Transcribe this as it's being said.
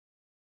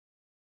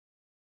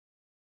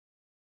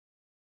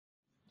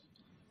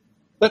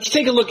Let's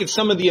take a look at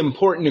some of the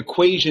important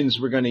equations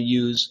we're going to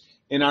use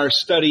in our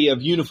study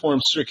of uniform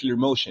circular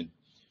motion.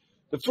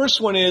 The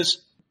first one is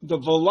the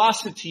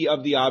velocity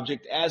of the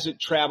object as it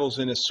travels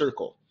in a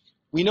circle.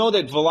 We know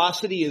that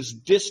velocity is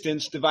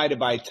distance divided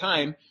by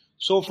time,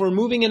 so if we're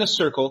moving in a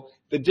circle,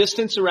 the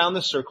distance around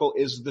the circle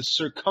is the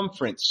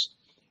circumference.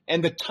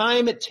 And the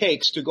time it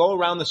takes to go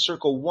around the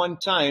circle one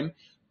time,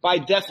 by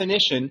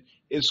definition,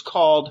 is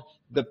called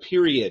the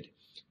period.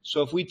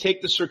 So if we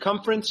take the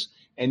circumference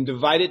and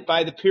divide it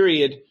by the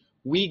period,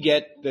 we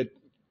get the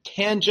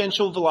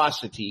tangential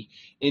velocity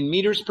in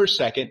meters per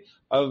second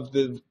of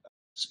the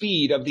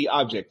speed of the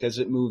object as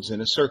it moves in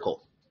a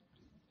circle.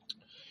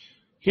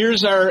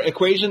 Here's our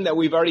equation that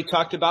we've already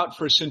talked about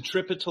for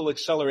centripetal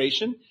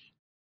acceleration.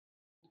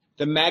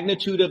 The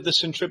magnitude of the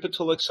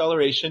centripetal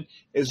acceleration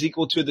is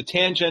equal to the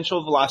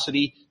tangential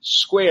velocity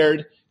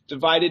squared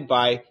divided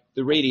by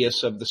the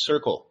radius of the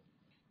circle.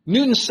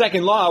 Newton's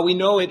second law, we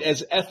know it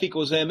as F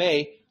equals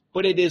ma,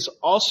 but it is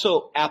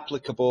also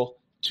applicable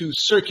to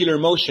circular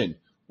motion,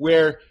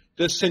 where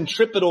the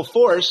centripetal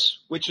force,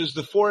 which is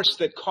the force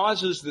that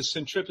causes the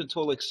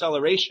centripetal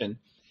acceleration,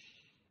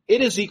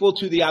 it is equal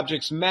to the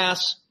object's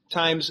mass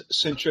times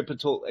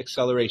centripetal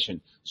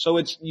acceleration. So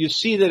you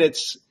see that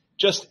it's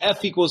just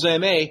F equals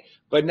ma,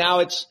 but now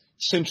it's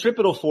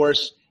centripetal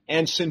force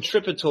and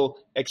centripetal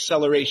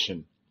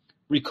acceleration.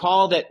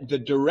 Recall that the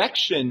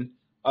direction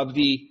of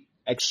the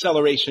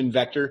acceleration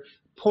vector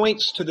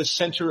points to the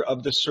center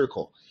of the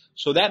circle.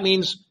 So that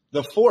means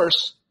the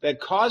force that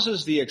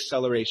causes the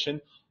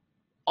acceleration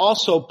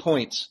also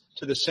points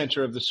to the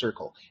center of the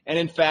circle. And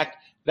in fact,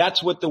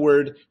 that's what the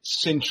word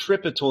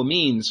centripetal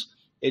means.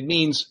 It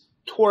means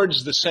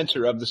towards the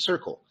center of the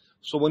circle.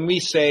 So when we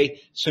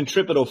say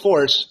centripetal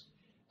force,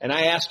 and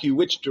I ask you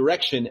which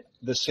direction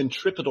the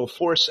centripetal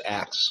force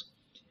acts,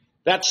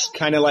 that's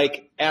kind of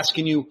like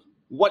asking you,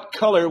 what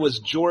color was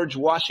George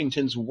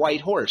Washington's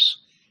white horse?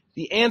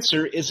 The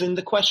answer is in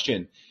the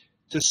question.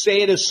 To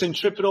say it is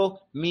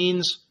centripetal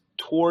means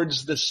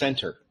towards the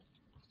center.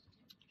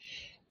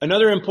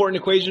 Another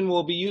important equation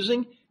we'll be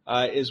using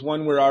is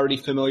one we're already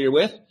familiar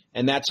with,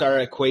 and that's our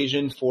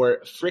equation for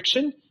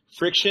friction.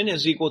 Friction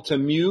is equal to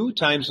mu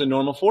times the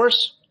normal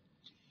force.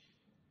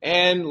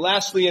 And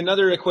lastly,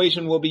 another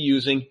equation we'll be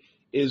using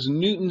is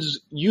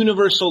Newton's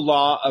universal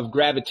law of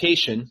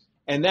gravitation,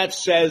 and that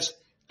says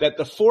that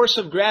the force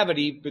of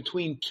gravity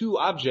between two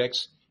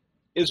objects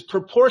is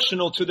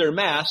proportional to their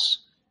mass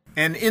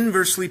and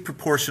inversely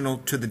proportional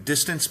to the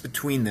distance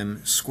between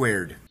them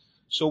squared.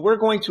 So we're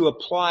going to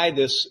apply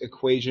this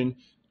equation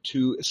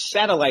to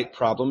satellite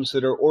problems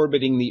that are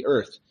orbiting the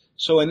Earth.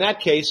 So in that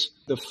case,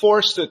 the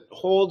force that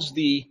holds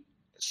the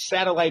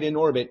satellite in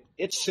orbit,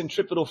 its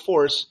centripetal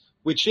force,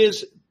 which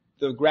is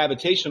the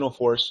gravitational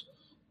force,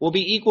 will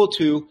be equal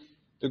to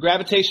the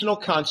gravitational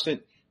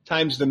constant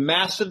times the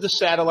mass of the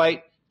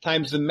satellite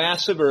times the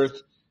mass of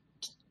Earth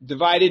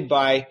divided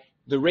by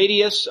the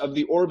radius of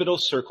the orbital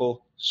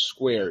circle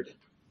squared.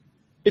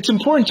 It's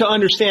important to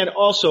understand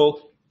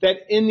also that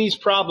in these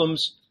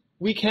problems,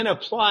 we can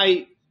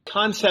apply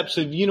concepts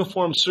of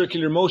uniform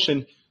circular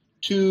motion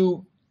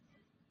to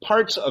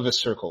parts of a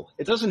circle.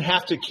 It doesn't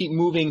have to keep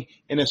moving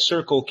in a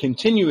circle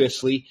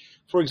continuously.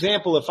 For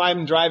example, if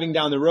I'm driving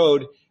down the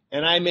road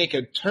and I make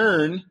a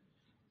turn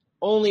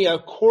only a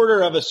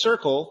quarter of a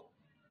circle,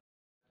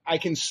 I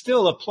can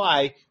still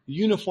apply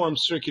uniform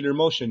circular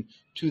motion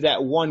to that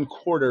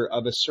 1/4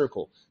 of a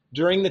circle.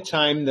 During the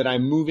time that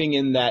I'm moving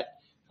in that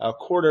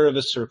quarter of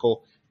a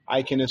circle,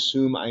 I can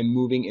assume I'm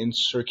moving in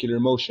circular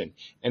motion.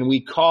 And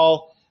we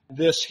call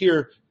this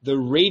here the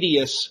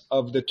radius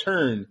of the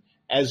turn,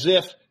 as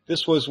if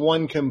this was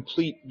one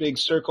complete big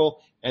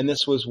circle and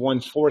this was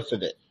 1/4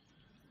 of it.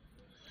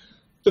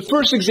 The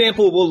first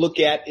example we'll look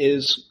at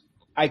is,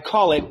 I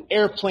call it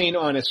airplane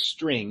on a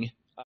string.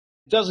 It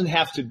doesn't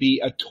have to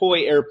be a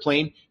toy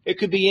airplane. It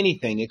could be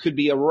anything. It could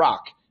be a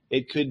rock.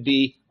 It could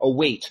be a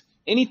weight.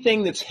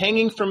 Anything that's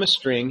hanging from a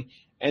string,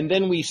 and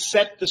then we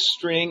set the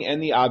string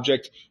and the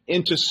object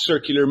into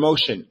circular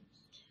motion.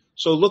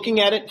 So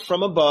looking at it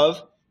from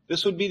above,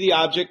 this would be the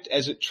object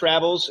as it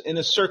travels in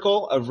a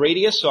circle of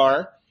radius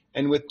r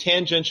and with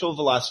tangential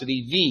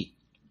velocity v.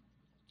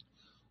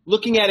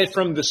 Looking at it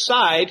from the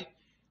side,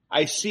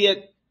 I see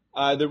it,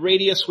 the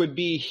radius would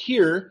be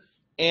here,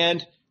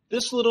 and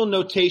this little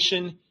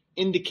notation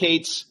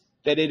indicates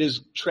that it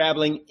is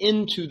traveling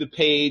into the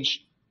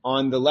page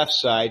on the left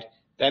side.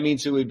 That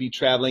means it would be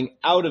traveling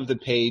out of the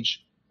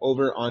page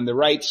over on the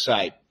right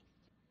side.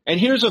 And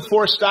here's a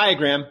force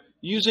diagram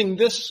using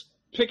this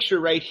picture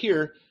right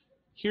here.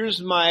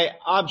 Here's my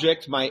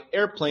object, my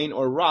airplane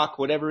or rock,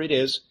 whatever it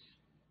is.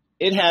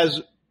 It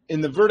has,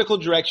 in the vertical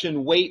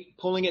direction, weight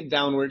pulling it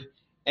downward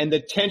and the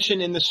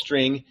tension in the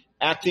string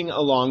acting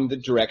along the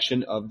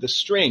direction of the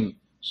string.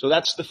 So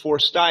that's the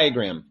force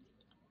diagram.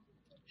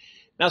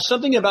 Now,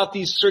 something about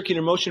these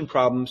circular motion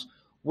problems,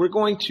 we're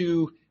going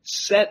to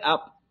set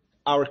up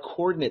our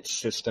coordinate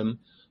system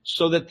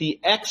so that the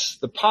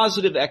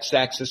positive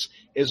x-axis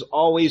is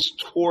always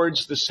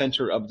towards the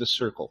center of the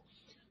circle.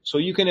 So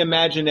you can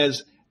imagine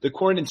as the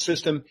coordinate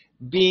system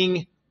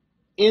being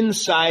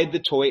inside the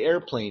toy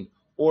airplane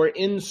or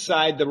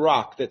inside the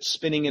rock that's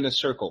spinning in a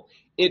circle.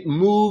 It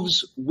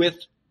moves with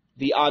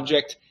the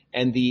object,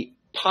 and the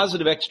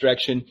positive x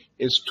direction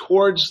is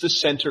towards the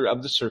center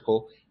of the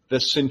circle, the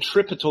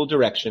centripetal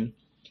direction,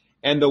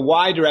 and the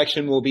y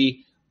direction will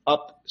be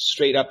up,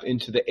 straight up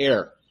into the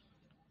air.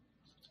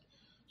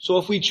 So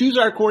if we choose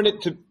our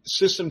coordinate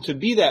system to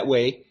be that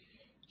way,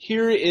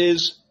 here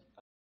is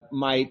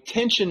my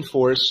tension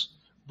force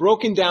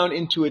broken down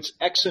into its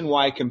x and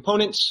y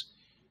components.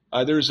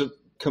 There's a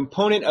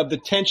component of the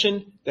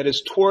tension that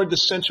is toward the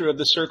center of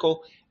the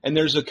circle, and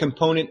there's a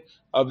component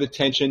of the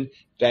tension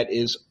that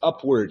is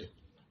upward.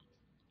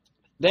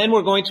 Then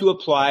we're going to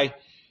apply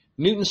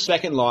Newton's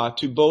second law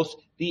to both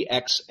the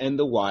x and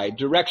the y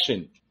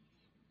direction.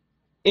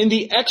 In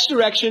the x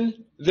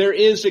direction, there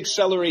is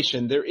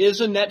acceleration. There is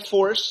a net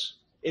force.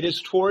 It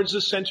is towards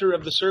the center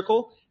of the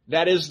circle.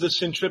 That is the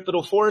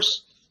centripetal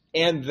force,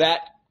 and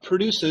that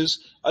produces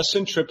a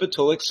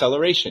centripetal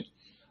acceleration.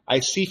 I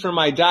see from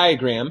my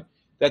diagram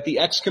that the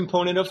x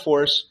component of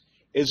force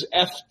is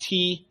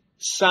Ft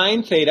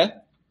sine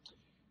theta.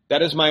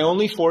 That is my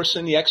only force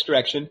in the x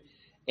direction,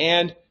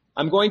 and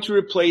I'm going to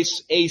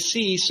replace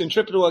AC,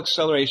 centripetal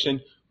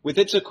acceleration, with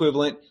its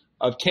equivalent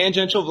of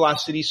tangential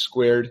velocity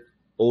squared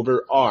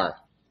over r.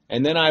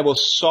 And then I will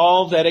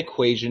solve that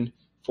equation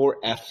for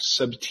F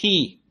sub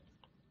t.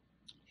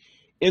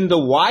 In the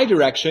y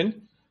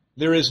direction,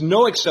 there is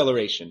no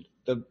acceleration.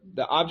 The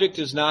object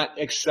is not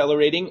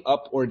accelerating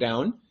up or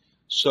down.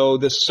 So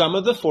the sum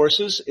of the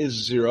forces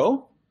is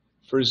 0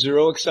 for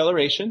 0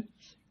 acceleration.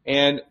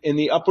 And in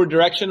the upward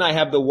direction, I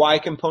have the y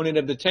component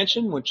of the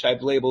tension, which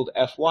I've labeled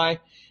Fy.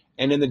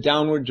 And in the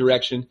downward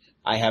direction,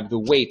 I have the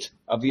weight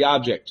of the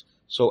object.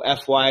 So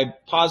Fy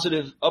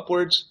positive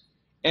upwards,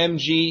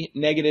 mg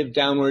negative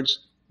downwards,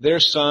 their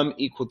sum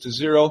equal to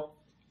 0.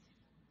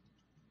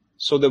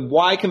 So the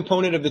y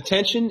component of the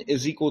tension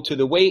is equal to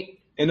the weight.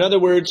 In other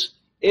words,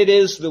 it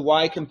is the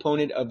y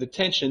component of the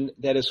tension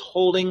that is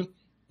holding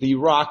the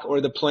rock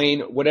or the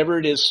plane, whatever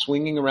it is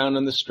swinging around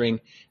on the string.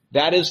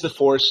 That is the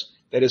force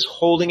that is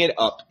holding it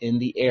up in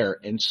the air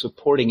and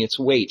supporting its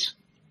weight.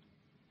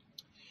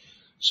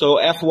 So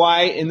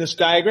Fy in this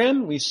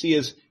diagram we see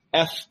as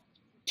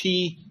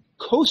Ft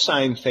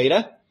cosine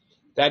theta.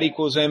 That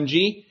equals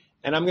mg.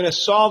 And I'm going to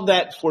solve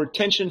that for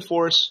tension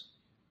force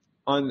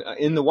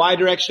in the y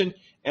direction.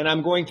 And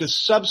I'm going to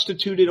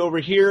substitute it over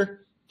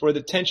here for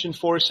the tension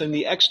force in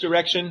the x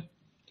direction.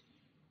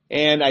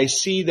 And I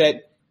see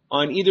that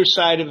on either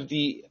side of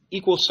the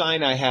equal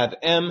sign I have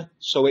m,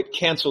 so it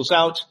cancels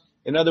out.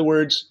 In other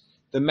words,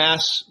 the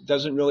mass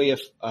doesn't really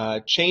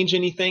change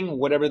anything,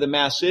 whatever the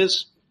mass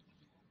is,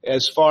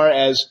 as far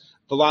as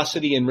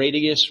velocity and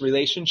radius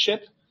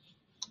relationship.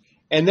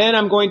 And then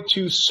I'm going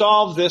to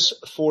solve this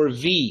for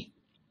v.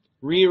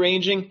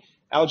 Rearranging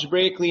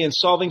algebraically and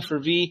solving for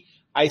v,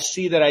 I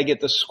see that I get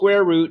the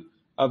square root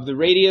of the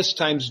radius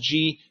times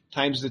g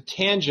times the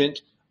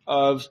tangent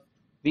of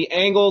the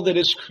angle that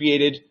is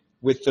created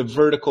with the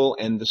vertical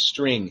and the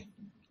string.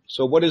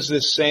 So what is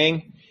this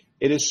saying?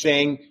 It is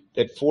saying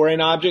that for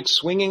an object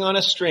swinging on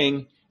a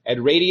string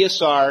at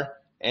radius r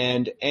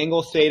and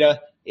angle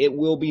theta, it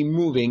will be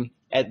moving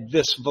at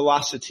this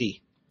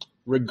velocity,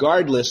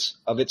 regardless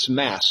of its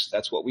mass.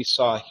 That's what we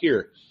saw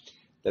here,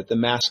 that the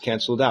mass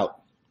canceled out.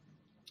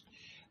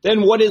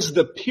 Then what is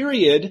the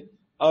period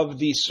of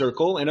the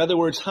circle? In other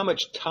words, how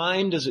much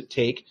time does it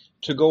take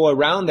to go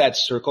around that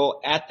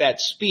circle at that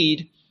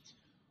speed?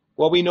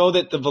 Well, we know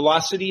that the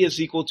velocity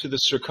is equal to the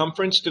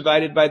circumference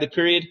divided by the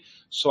period.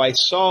 So I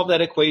solve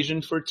that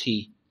equation for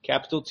t,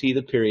 capital T,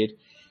 the period,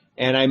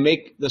 and I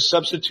make the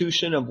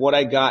substitution of what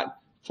I got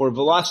for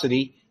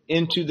velocity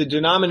into the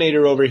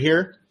denominator over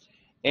here.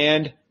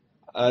 And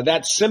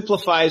that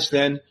simplifies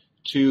then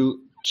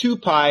to 2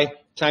 pi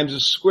times the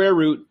square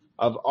root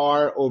of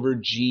r over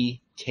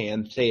g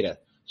tan theta.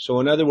 So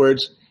in other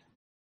words,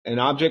 an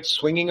object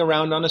swinging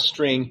around on a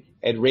string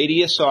at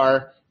radius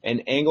r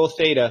and angle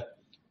theta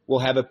will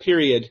have a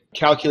period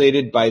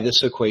calculated by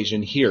this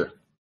equation here.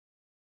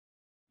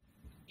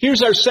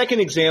 Here's our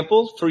second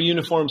example for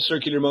uniform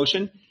circular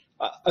motion,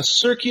 a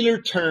circular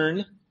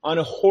turn on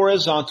a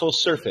horizontal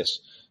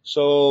surface.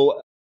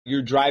 So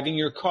you're driving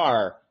your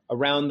car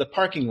around the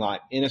parking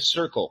lot in a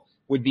circle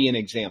would be an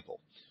example.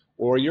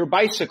 Or your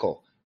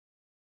bicycle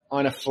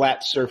on a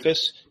flat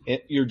surface,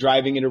 you're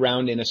driving it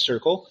around in a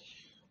circle.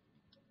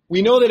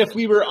 We know that if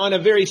we were on a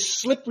very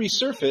slippery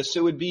surface,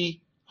 it would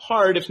be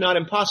hard, if not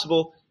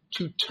impossible,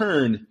 to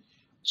turn.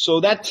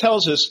 So that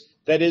tells us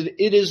that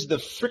it is the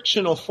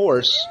frictional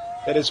force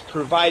that is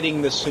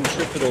providing the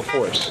centripetal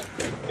force.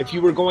 If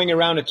you were going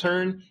around a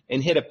turn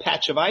and hit a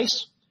patch of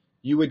ice,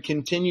 you would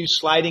continue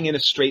sliding in a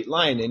straight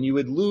line and you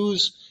would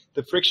lose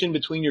the friction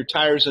between your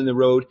tires and the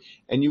road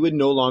and you would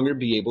no longer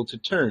be able to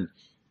turn.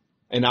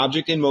 An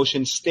object in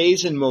motion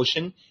stays in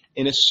motion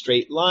in a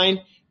straight line,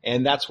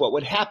 and that's what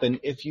would happen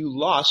if you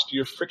lost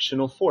your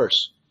frictional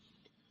force.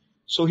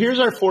 So here's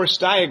our force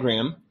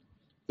diagram.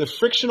 The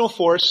frictional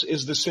force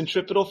is the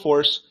centripetal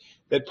force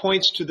that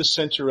points to the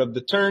center of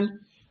the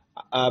turn.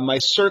 My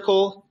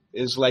circle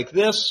is like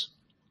this.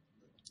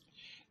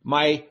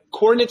 My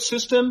coordinate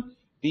system,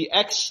 the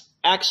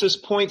x-axis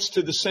points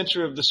to the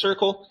center of the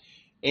circle,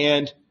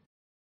 and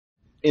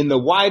in the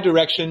y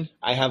direction,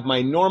 I have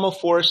my normal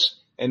force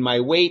and my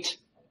weight,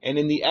 and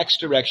in the x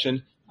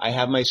direction, I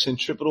have my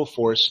centripetal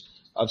force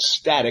of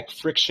static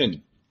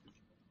friction.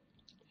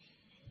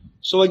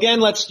 So again,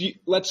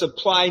 let's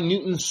apply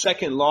Newton's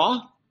second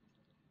law.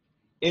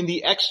 In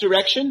the x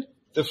direction,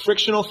 the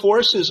frictional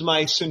force is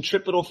my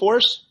centripetal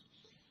force.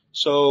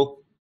 So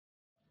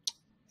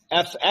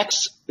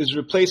Fx is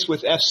replaced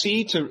with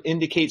Fc to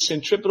indicate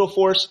centripetal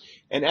force,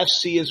 and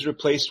Fc is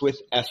replaced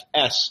with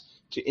Fs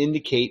to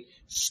indicate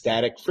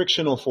static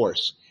frictional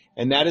force.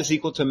 And that is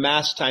equal to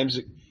mass times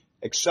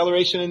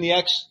acceleration in the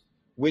x,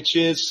 which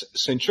is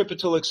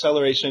centripetal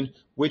acceleration,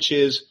 which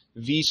is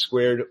v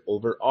squared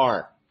over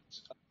r.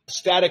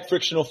 Static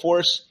frictional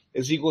force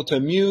is equal to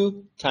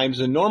mu times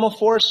the normal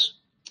force.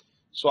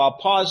 So I'll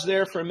pause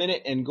there for a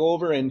minute and go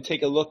over and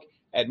take a look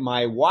at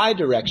my y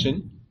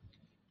direction.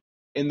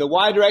 In the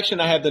y direction,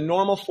 I have the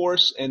normal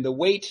force and the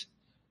weight.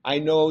 I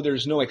know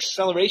there's no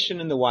acceleration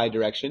in the y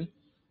direction,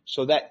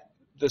 so that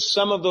the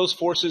sum of those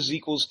forces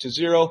equals to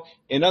 0.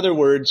 In other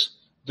words,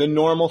 the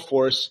normal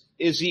force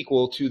is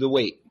equal to the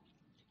weight.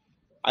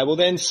 I will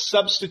then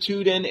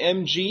substitute in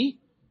mg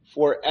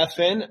for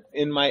Fn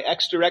in my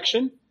x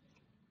direction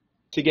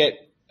to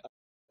get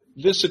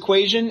this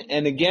equation,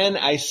 and again,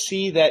 I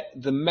see that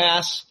the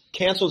mass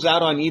cancels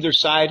out on either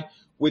side,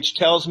 which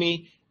tells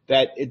me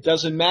that it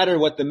doesn't matter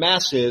what the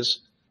mass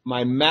is,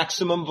 my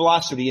maximum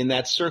velocity in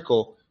that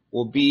circle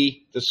will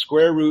be the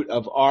square root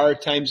of r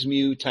times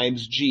mu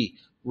times g,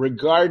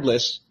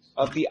 regardless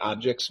of the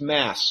object's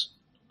mass.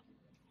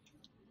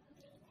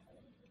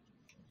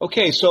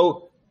 Okay,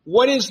 so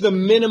what is the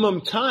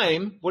minimum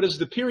time, what is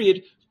the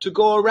period to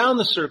go around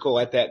the circle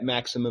at that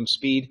maximum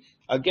speed?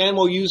 Again,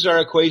 we'll use our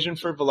equation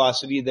for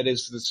velocity, that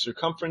is the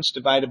circumference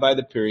divided by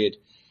the period.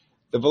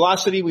 The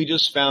velocity we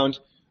just found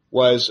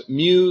was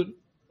mu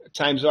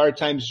times r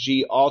times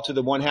g, all to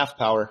the 1/2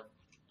 power.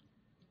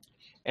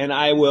 And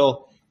I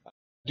will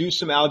do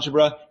some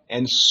algebra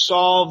and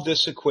solve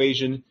this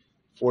equation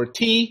for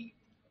t,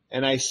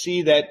 and I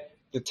see that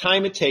the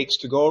time it takes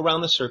to go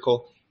around the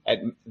circle at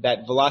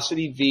that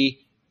velocity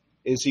v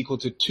is equal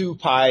to 2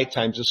 pi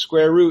times the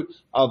square root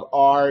of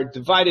r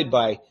divided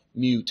by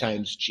mu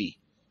times g.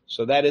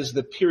 So that is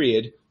the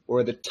period,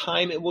 or the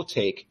time it will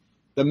take,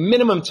 the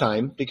minimum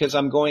time, because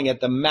I'm going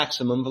at the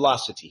maximum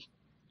velocity.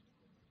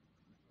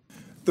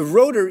 The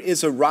rotor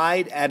is a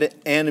ride at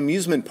an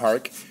amusement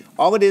park.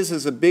 All it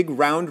is a big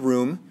round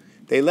room.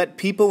 They let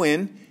people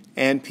in,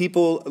 and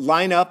people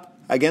line up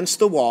against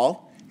the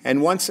wall,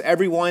 and once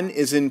everyone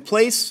is in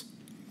place,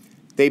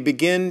 they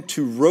begin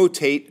to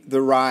rotate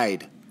the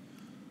ride.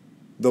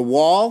 The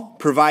wall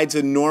provides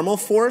a normal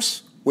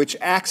force, which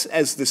acts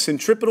as the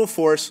centripetal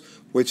force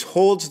which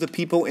holds the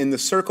people in the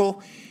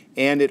circle,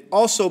 and it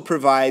also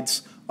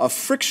provides a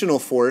frictional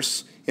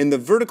force in the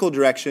vertical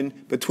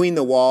direction between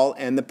the wall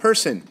and the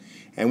person.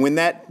 And when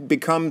that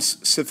becomes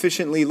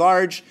sufficiently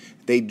large,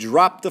 they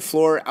drop the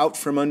floor out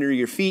from under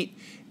your feet,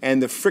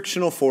 and the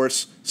frictional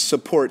force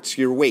supports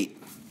your weight.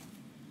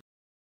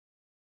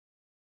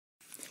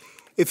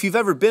 If you've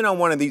ever been on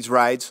one of these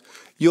rides,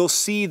 you'll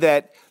see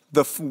that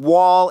the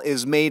wall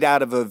is made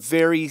out of a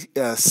very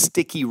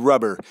sticky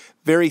rubber,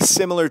 very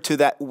similar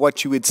to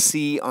what you would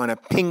see on a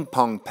ping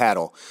pong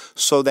paddle,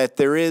 so that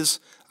there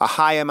is a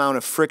high amount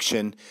of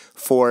friction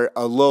for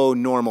a low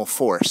normal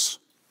force.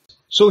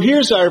 So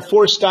here's our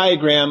force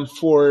diagram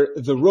for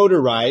the rotor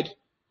ride.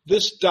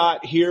 This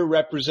dot here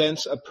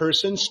represents a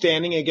person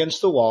standing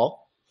against the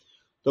wall.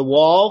 The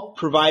wall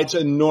provides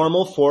a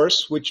normal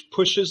force which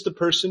pushes the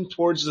person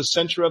towards the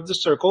center of the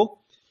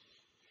circle.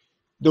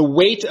 The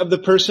weight of the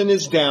person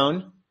is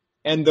down,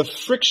 and the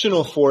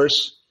frictional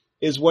force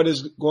is what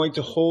is going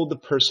to hold the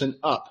person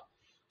up.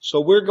 So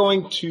we're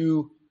going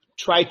to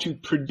try to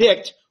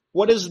predict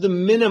what is the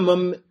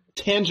minimum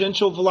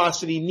tangential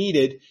velocity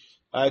needed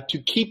to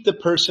keep the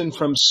person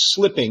from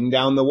slipping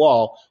down the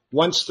wall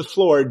once the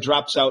floor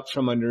drops out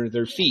from under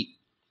their feet.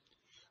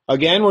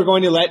 Again, we're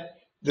going to let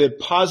the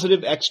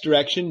positive x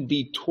direction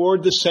be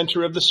toward the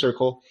center of the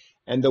circle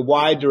and the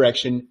y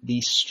direction be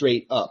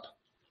straight up.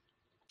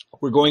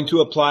 We're going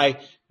to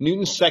apply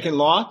Newton's second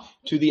law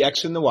to the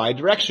x and the y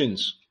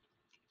directions.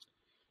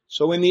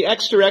 So in the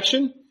x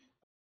direction,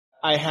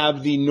 I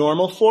have the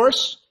normal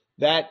force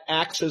that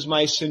acts as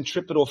my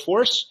centripetal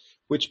force,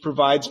 which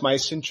provides my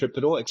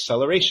centripetal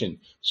acceleration.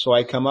 So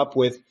I come up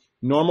with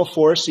normal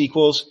force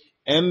equals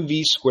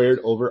mv squared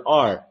over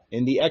r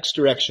in the x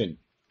direction.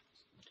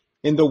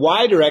 In the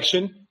y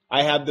direction,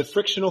 I have the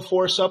frictional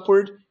force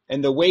upward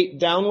and the weight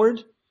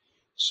downward.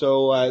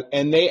 So,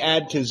 and they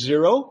add to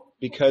 0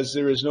 because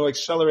there is no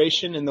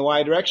acceleration in the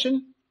y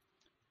direction.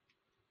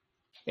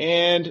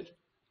 And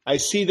I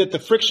see that the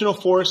frictional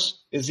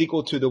force is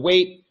equal to the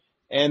weight,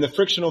 and the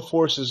frictional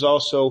force is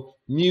also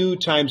mu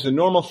times the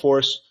normal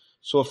force.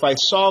 So if I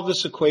solve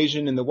this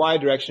equation in the y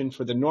direction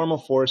for the normal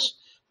force,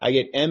 I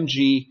get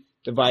mg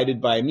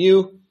divided by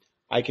mu.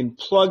 I can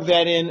plug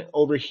that in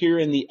over here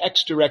in the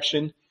x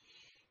direction,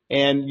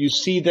 and you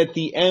see that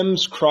the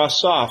m's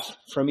cross off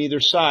from either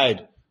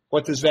side.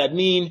 What does that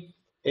mean?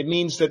 It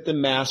means that the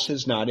mass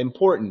is not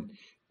important.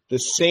 The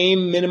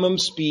same minimum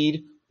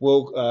speed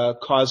will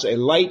cause a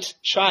light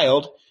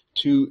child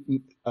to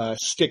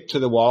stick to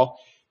the wall.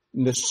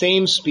 And the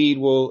same speed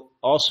will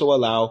also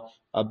allow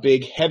a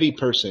big heavy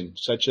person,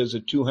 such as a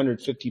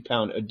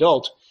 250-pound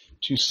adult,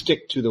 to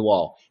stick to the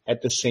wall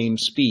at the same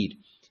speed.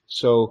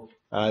 So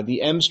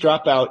the m's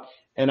drop out,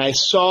 and I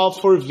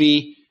solve for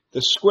v.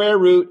 The square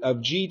root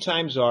of g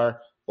times r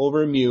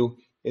over mu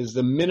is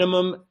the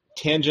minimum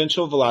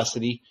tangential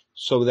velocity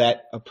so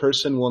that a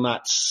person will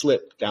not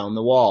slip down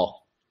the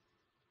wall.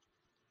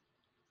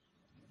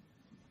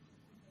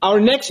 Our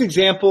next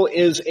example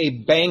is a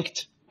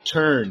banked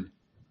turn.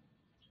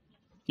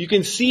 You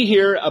can see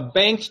here a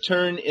banked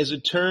turn is a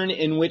turn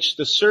in which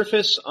the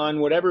surface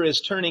on whatever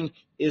is turning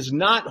is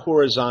not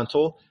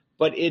horizontal,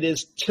 but it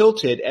is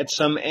tilted at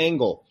some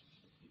angle.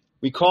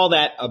 We call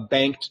that a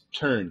banked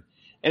turn.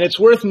 And it's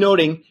worth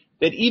noting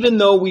that even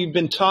though we've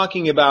been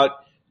talking about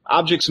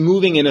objects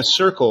moving in a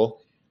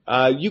circle,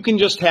 you can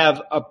just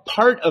have a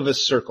part of a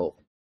circle.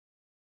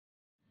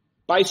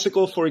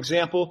 Bicycle, for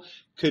example,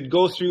 could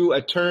go through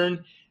a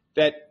turn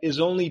that is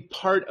only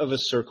part of a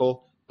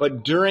circle,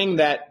 but during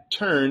that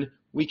turn,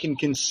 we can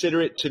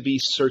consider it to be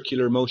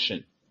circular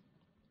motion.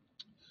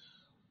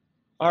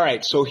 All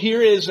right, so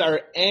here is our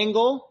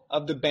angle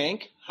of the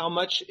bank. How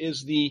much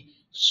is the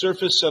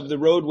surface of the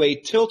roadway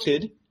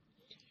tilted?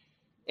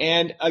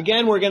 And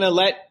again, we're going to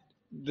let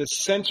the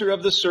center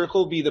of the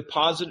circle be the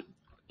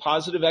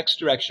positive x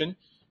direction.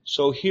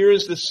 So here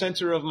is the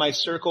center of my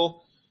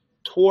circle.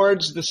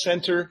 Towards the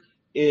center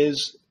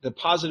is the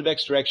positive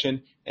x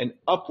direction, and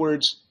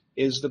upwards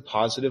is the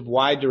positive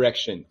y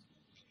direction.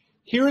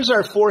 Here is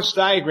our force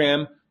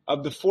diagram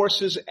of the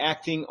forces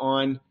acting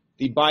on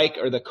the bike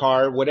or the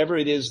car, whatever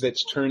it is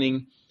that's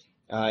turning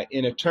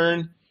in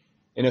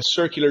a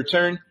circular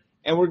turn.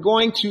 And we're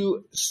going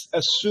to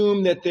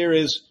assume that there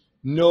is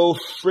no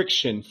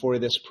friction for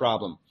this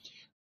problem.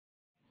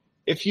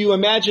 If you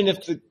imagine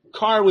if the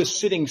car was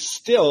sitting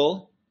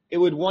still, it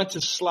would want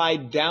to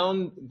slide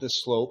down the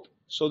slope,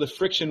 so the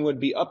friction would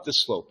be up the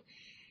slope.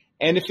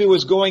 And if it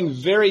was going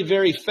very,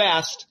 very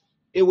fast,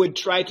 it would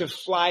try to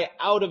fly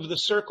out of the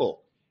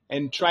circle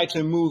and try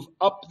to move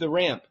up the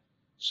ramp.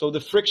 So the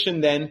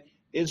friction then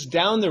is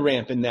down the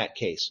ramp in that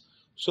case.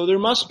 So there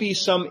must be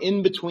some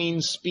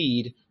in-between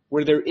speed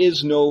where there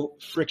is no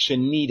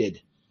friction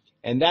needed.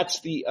 And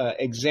that's the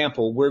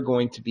example we're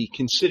going to be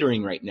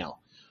considering right now.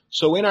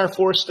 So in our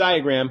force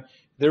diagram,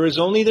 there is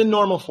only the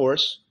normal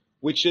force,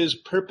 which is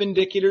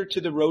perpendicular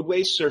to the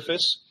roadway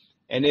surface,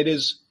 and it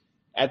is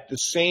at the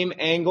same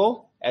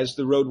angle as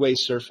the roadway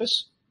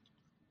surface.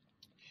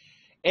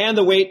 And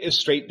the weight is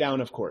straight down,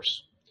 of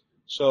course.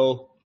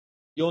 So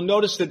you'll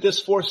notice that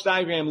this force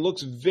diagram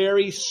looks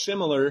very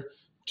similar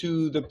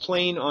to the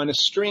plane on a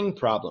string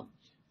problem,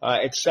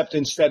 except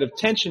instead of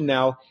tension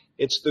now,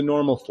 it's the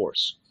normal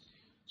force.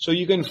 So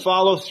you can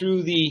follow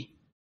through the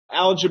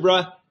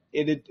algebra.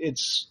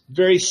 It's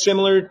very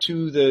similar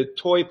to the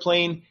toy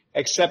plane,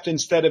 except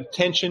instead of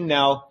tension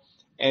now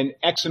and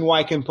x and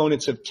y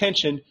components of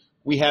tension,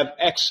 we have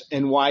x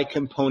and y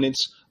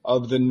components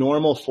of the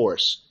normal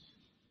force.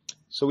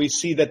 So we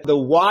see that the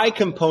y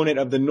component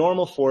of the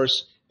normal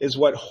force is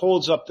what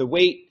holds up the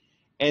weight,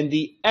 and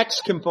the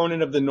x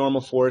component of the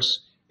normal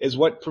force is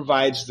what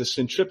provides the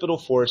centripetal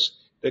force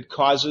that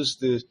causes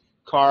the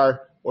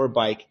car or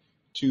bike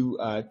to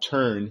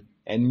turn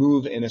and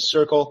move in a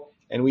circle.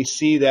 And we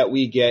see that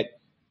we get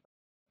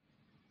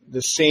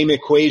the same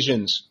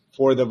equations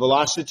for the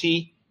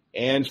velocity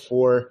and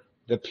for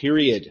the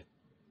period.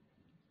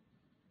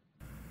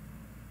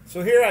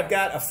 So here I've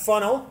got a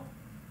funnel,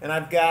 and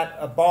I've got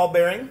a ball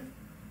bearing,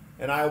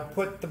 and I'll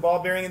put the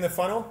ball bearing in the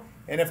funnel,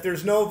 and if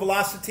there's no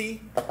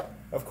velocity,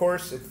 of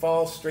course, it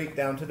falls straight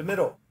down to the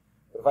middle.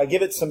 If I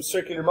give it some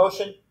circular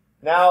motion,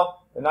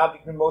 now an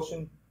object in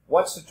motion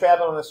wants to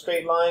travel in a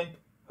straight line,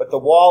 but the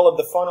wall of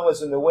the funnel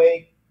is in the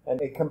way, and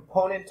a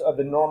component of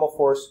the normal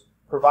force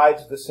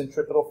provides the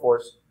centripetal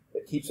force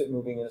that keeps it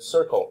moving in a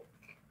circle.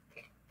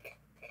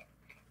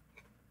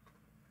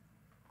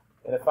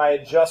 And if I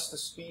adjust the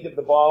speed of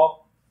the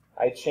ball,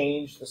 I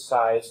change the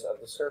size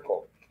of the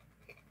circle.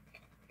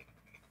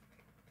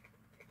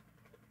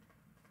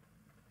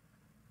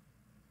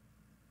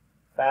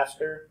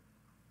 Faster,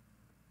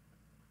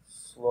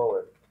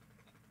 slower.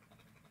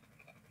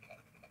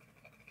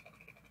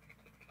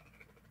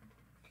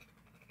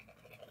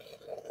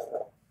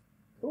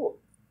 Cool.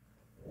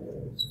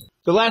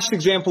 The last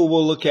example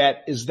we'll look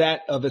at is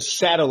that of a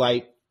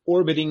satellite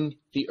orbiting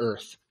the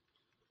Earth.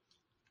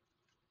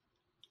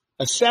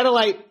 A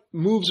satellite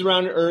moves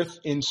around Earth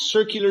in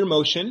circular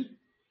motion,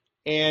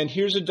 and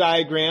here's a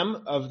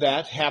diagram of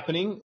that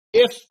happening.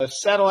 If a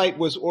satellite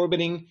was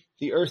orbiting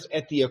the Earth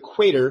at the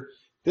equator,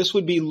 this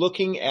would be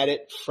looking at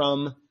it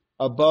from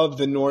above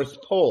the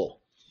North Pole.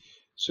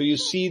 So you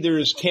see there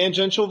is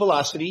tangential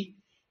velocity,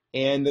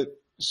 and the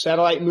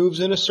satellite moves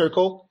in a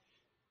circle.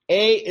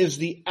 A is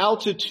the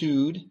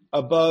altitude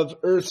above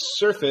Earth's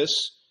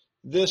surface.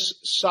 This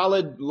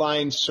solid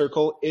line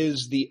circle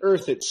is the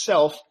Earth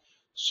itself.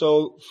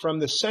 So from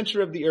the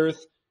center of the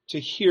Earth to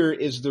here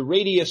is the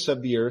radius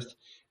of the Earth.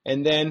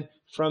 And then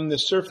from the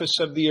surface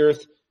of the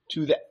Earth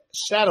to the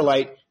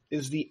satellite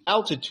is the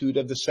altitude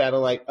of the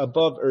satellite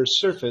above Earth's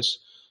surface.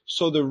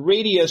 So the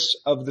radius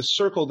of the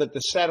circle that the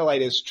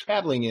satellite is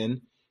traveling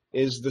in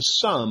is the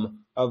sum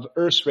of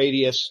Earth's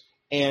radius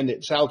and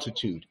its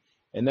altitude.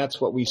 And that's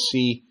what we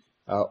see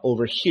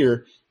over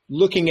here.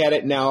 Looking at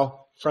it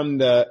now from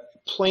the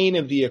plane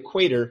of the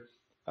equator,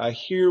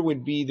 here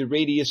would be the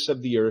radius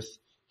of the Earth.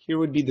 Here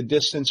would be the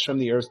distance from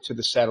the Earth to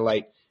the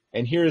satellite.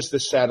 And here is the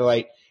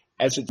satellite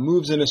as it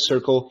moves in a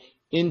circle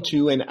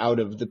into and out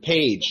of the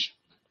page.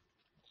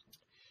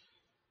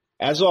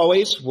 As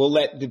always, we'll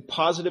let the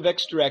positive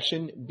x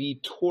direction be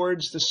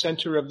towards the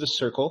center of the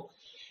circle.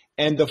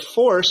 And the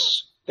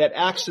force that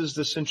acts as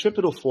the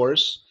centripetal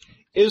force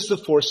is the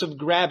force of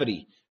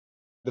gravity.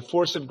 The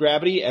force of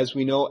gravity, as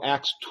we know,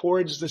 acts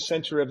towards the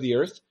center of the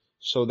Earth.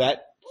 So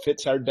that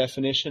fits our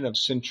definition of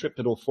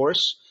centripetal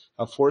force,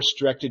 a force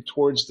directed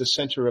towards the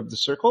center of the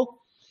circle.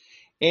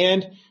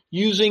 And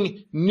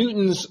using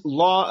Newton's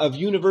law of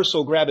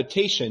universal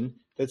gravitation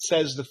that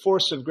says the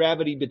force of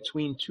gravity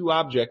between two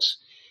objects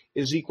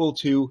is equal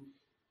to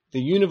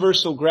the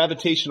universal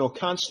gravitational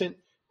constant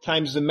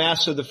times the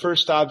mass of the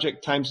first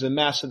object times the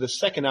mass of the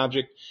second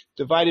object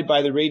divided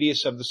by the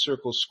radius of the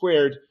circle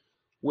squared,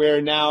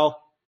 where now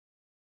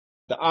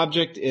the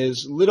object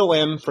is little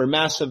m for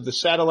mass of the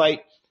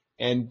satellite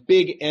and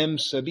big M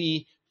sub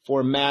e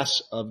for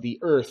mass of the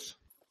Earth.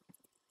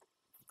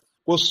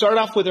 We'll start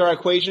off with our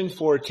equation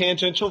for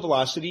tangential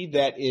velocity,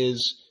 that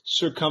is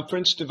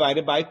circumference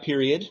divided by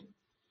period.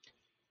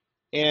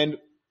 And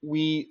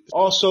we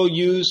also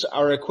use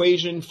our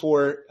equation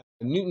for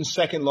Newton's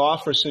second law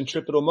for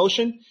centripetal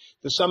motion.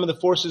 The sum of the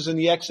forces in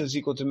the x is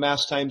equal to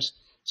mass times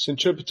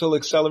centripetal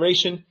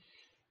acceleration.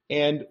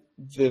 And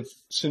the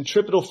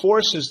centripetal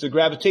force is the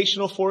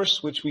gravitational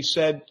force, which we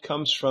said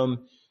comes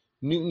from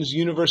Newton's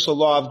universal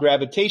law of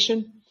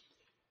gravitation.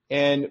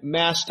 And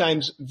mass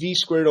times v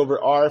squared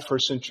over r for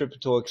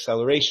centripetal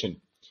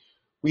acceleration.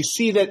 We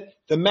see that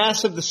the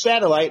mass of the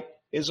satellite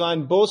is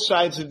on both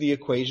sides of the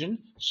equation,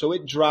 so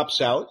it drops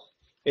out.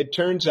 It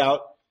turns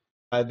out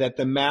that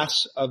the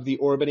mass of the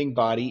orbiting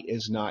body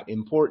is not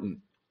important.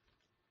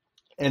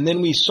 And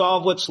then we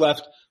solve what's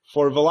left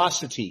for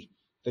velocity,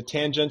 the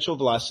tangential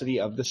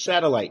velocity of the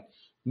satellite.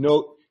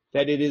 Note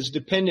that it is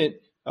dependent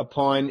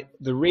upon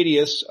the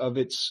radius of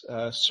its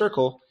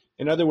circle.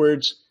 In other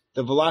words,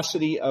 the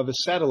velocity of a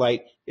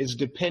satellite is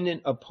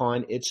dependent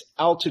upon its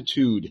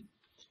altitude,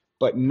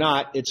 but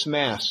not its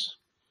mass.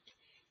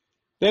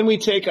 Then we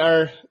take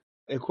our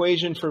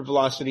equation for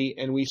velocity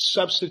and we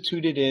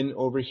substitute it in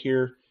over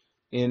here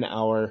in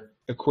our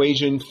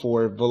equation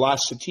for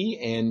velocity,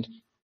 and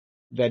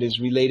that is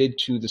related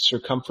to the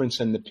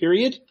circumference and the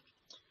period.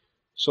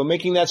 So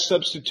making that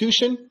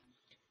substitution,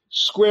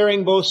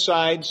 squaring both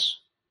sides,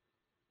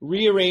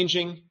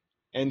 rearranging,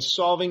 and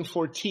solving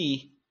for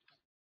t,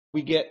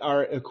 we get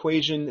our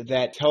equation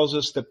that tells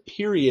us the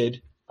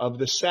period of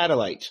the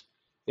satellite.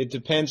 It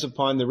depends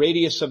upon the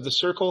radius of the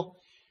circle,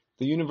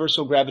 the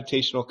universal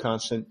gravitational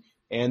constant,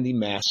 and the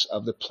mass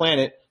of the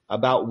planet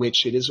about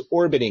which it is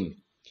orbiting.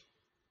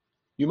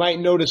 You might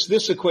notice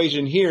this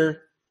equation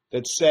here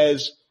that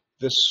says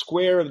the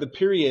square of the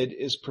period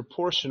is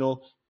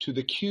proportional to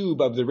the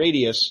cube of the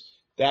radius.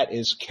 That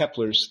is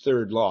Kepler's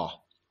third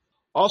law.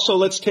 Also,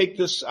 let's take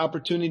this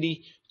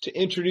opportunity to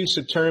introduce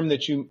a term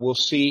that you will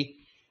see,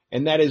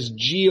 and that is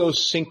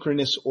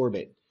geosynchronous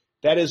orbit.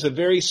 That is a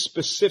very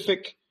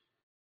specific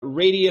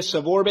radius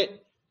of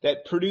orbit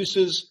that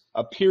produces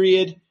a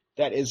period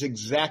that is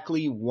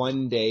exactly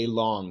 1 day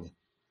long.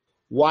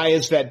 Why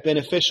is that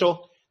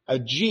beneficial? A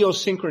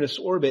geosynchronous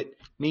orbit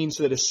means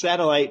that a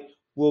satellite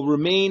will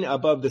remain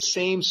above the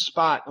same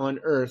spot on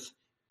Earth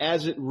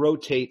as it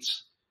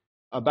rotates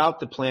about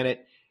the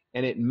planet,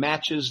 and it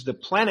matches the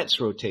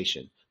planet's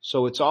rotation.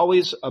 So it's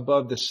always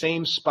above the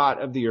same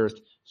spot of the Earth,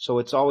 so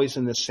it's always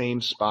in the same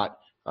spot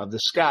of the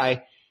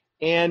sky.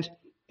 And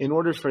in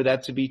order for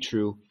that to be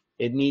true,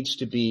 it needs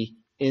to be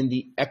in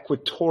the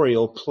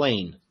equatorial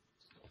plane.